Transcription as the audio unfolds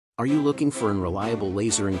Are you looking for a reliable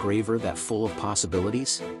laser engraver that's full of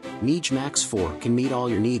possibilities? NEJE Max4 can meet all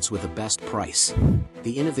your needs with the best price.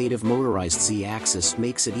 The innovative motorized Z-axis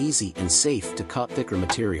makes it easy and safe to cut thicker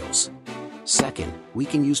materials. Second, we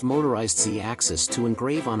can use motorized Z-axis to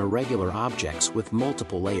engrave on irregular objects with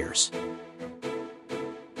multiple layers.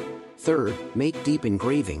 Third, make deep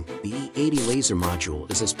engraving. The E80 laser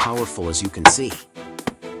module is as powerful as you can see.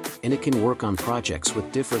 And it can work on projects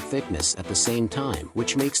with different thickness at the same time,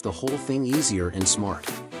 which makes the whole thing easier and smart.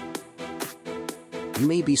 You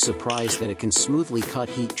may be surprised that it can smoothly cut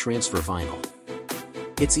heat transfer vinyl.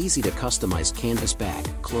 It's easy to customize canvas bag,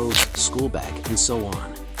 clothes, school bag, and so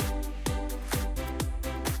on.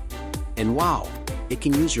 And wow! It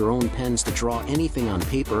can use your own pens to draw anything on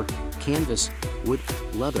paper, canvas, wood,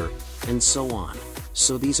 leather, and so on.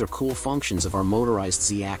 So these are cool functions of our motorized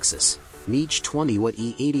Z-axis. NEJE 20W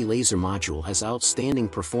E80 laser module has outstanding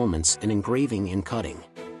performance in engraving and cutting.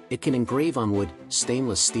 It can engrave on wood,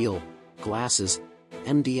 stainless steel, glasses,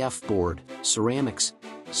 MDF board, ceramics,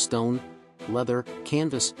 stone, leather,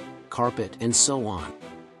 canvas, carpet, and so on.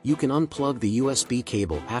 You can unplug the USB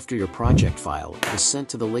cable after your project file is sent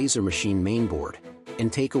to the laser machine mainboard,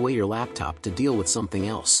 and take away your laptop to deal with something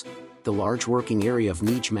else. The large working area of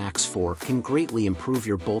NEJE Max4 can greatly improve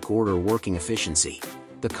your bulk order working efficiency.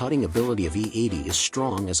 The cutting ability of E80 is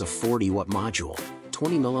strong as a 40-watt module,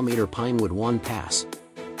 20mm pinewood 1-pass,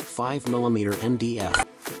 5mm MDF,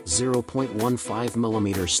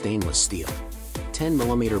 0.15mm stainless steel,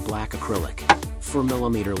 10mm black acrylic,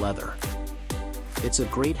 4mm leather. It's a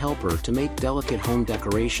great helper to make delicate home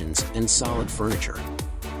decorations and solid furniture.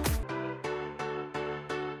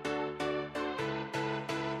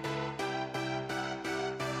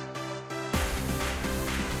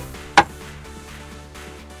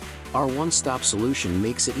 Our one-stop solution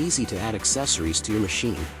makes it easy to add accessories to your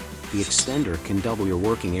machine. The extender can double your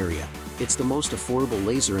working area. It's the most affordable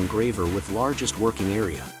laser engraver with largest working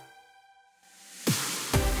area.